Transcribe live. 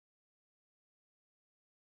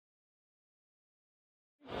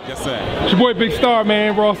Yes, sir. It's your boy Big Star,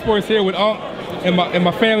 man. Raw Sports here with Unc and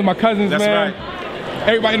my family, my cousins, That's man. Right.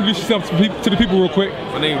 Everybody introduce yourself to the people real quick.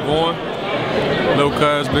 My name is Vaughn. Lil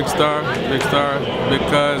Cuz, Big Star, Big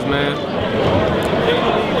Cuz, man.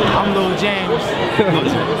 I'm Lil James.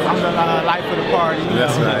 I'm the life of the party.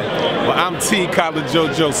 That's right. Well, I'm T. College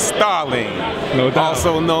JOJO-STARLING, No doubt.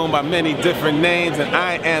 also known by many different names, and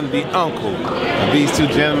I am the uncle of these two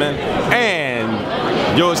gentlemen,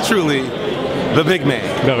 and yours truly, the big man,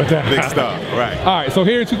 No doubt. Big Star. Right. All right, so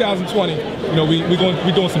here in 2020, you know, we're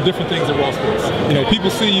doing some different things at Raw Sports. You know, people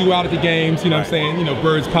see you out at the games, you know what I'm saying, you know,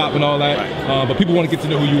 birds pop and all that, but people want to get to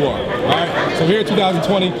know who you are, all right? So here in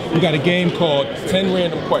 2020, we got a game called 10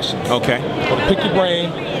 Random Questions. Okay. So pick your brain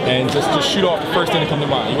and just shoot off the first thing that comes to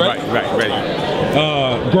mind. You ready? Right, ready.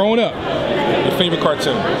 Growing up, your favorite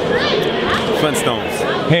cartoon? Flintstones.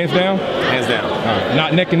 Hands down? Hands down. All right.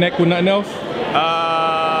 Not neck and neck with nothing else?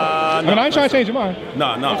 No, I mean, I ain't trying to change your mind.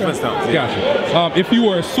 No, okay. Flintstones. Yeah. Gotcha. If you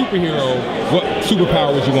were a superhero, what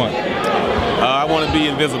superpower would you want? I want to be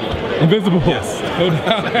invisible. Invisible? Yes.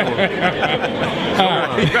 All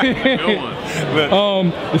right.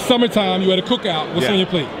 It's summertime, you had a cookout. What's on your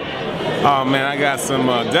plate? Oh man, I got some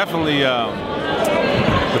definitely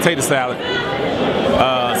potato salad,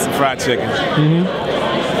 some fried chicken,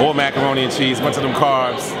 or macaroni and cheese, bunch of them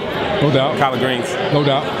carbs. No doubt. Collard greens. No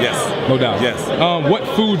doubt. Yes. No doubt. Yes. What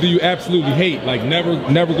food do you absolutely hate? Like never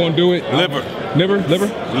gonna do it? Liver. Liver? Liver.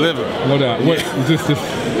 No doubt. What is this?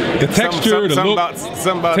 The texture, the look,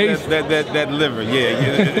 something about taste? that liver.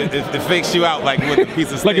 Yeah. It fakes you out like with a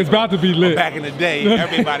piece of steak. Like it's about to be lit. Back in the day,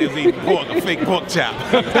 everybody was eating pork, a fake pork chop.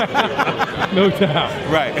 No doubt.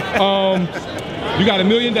 Right. You got $1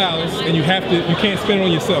 million and you can't spend it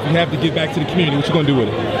on yourself. You have to give back to the community. What you gonna do with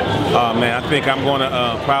it? Man, I think I'm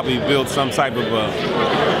gonna probably build some type of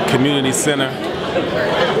community center,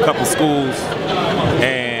 a couple schools,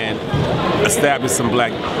 and establish some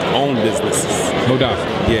black-owned businesses. No doubt.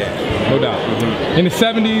 Yeah. No doubt. In the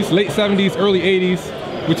 70s, late 70s, early 80s,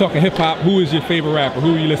 we're talking hip-hop. Who is your favorite rapper?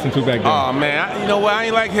 Who were you listening to back then? Oh, man, you know what? I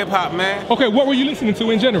ain't like hip-hop, man. Okay, what were you listening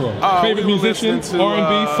to in general? Favorite musician,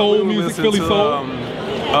 R&B, soul music, Philly soul?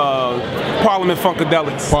 Parliament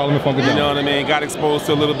Funkadelics. Parliament Funkadelics. You know what I mean? Got exposed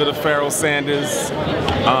to a little bit of Pharoah Sanders,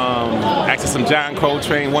 actually some John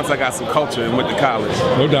Coltrane once I got some culture and went to college.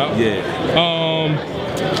 No doubt. Yeah.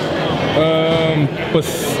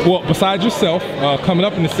 Well, besides yourself, coming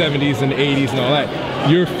up in the 70s and the 80s and all that,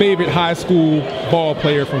 your favorite high school ball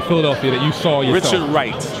player from Philadelphia that you saw yourself? Richard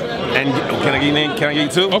Wright. And can I get your name? Can I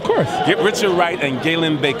get you too? Of course. Get Richard Wright and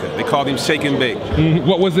Y'lan Baker. They called him Shake and Bake.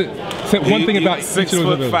 What was it? One thing about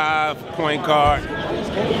 6'5" point guard.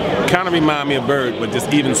 Kind of remind me of Bird, but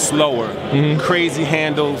just even slower. Crazy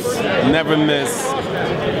handles, never miss.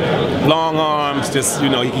 Long arms, just, you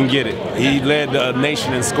know, he can get it. He led the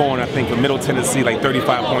nation in scoring, I think, for Middle Tennessee, like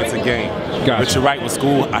 35 points a game. Gotcha. Richard Wright was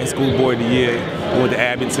high school boy of the year. Went to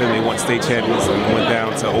Abington, they won state champions, and went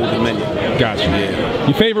down to Old Dominion. Gotcha. Yeah.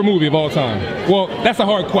 Your favorite movie of all time? Well, that's a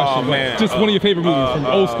hard question, man. Just one of your favorite movies from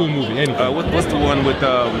old school movie, anything. What's the one with,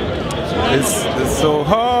 it's so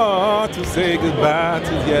hard to say goodbye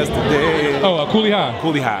to yesterday. Oh, Coolie High.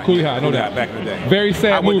 Coolie High. Coolie High, no Coolie doubt. High, back in the day. Very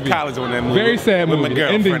sad movie. I went to college on that movie. Very sad movie. With my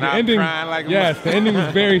girlfriend. The ending, crying like a yes, the ending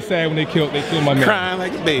was very sad when they killed my man. Crying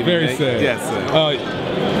like a baby. Very man. sad. Yes, sir.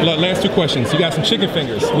 Last two questions. You got some chicken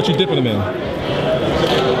fingers. What you dipping them in?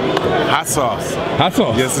 Hot sauce. Hot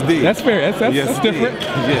sauce. Yes, indeed. That's fair. That's yes, different.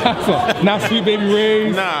 Yeah. Hot sauce. Not Sweet Baby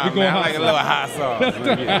Ray's. Nah, we going man, I hot like sauce. a little hot sauce.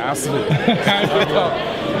 Yeah, absolutely.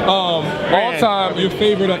 All time, your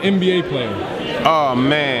favorite NBA player? Oh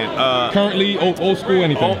man. Currently, old school,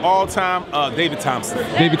 anything? All time, David Thompson.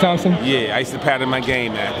 David Thompson? Yeah, I used to pattern my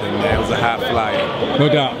game after him, man. It was a high flyer. No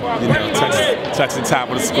doubt. You know, touch the top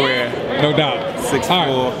of the square. No doubt.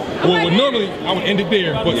 6'4". Well, normally I would end it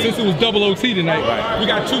there, but since it was double OT tonight, we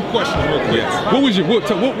got two questions real quick. Yes. What would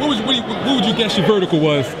you guess your vertical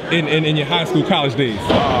was in your high school, college days?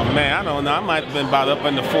 Oh man, I don't know. I might have been about up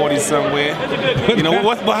in the 40s somewhere. You know,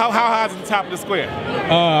 how high is the top of the square?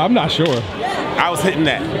 I'm not sure. I was hitting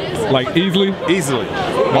that. Like easily? Easily.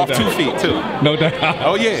 No Off doubt. 2 feet too. No doubt.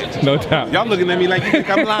 Oh yeah. No doubt. Y'all looking at me like you think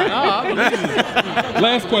I'm lying.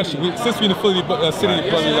 Last question. Since we're in the Philly city of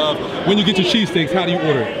brotherly love, when you get your cheesesteaks, how do you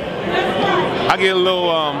order it? I get a little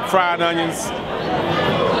fried onions.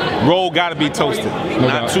 Roll gotta be toasted.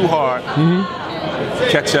 Not too hard.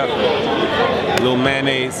 Ketchup, a little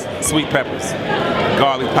mayonnaise, sweet peppers,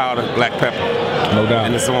 garlic powder, black pepper. No doubt.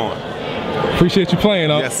 And it's on. Appreciate you playing,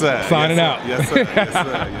 Yes, sir. Signing out. Yes, sir. Yes,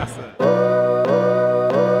 sir. Yes, sir.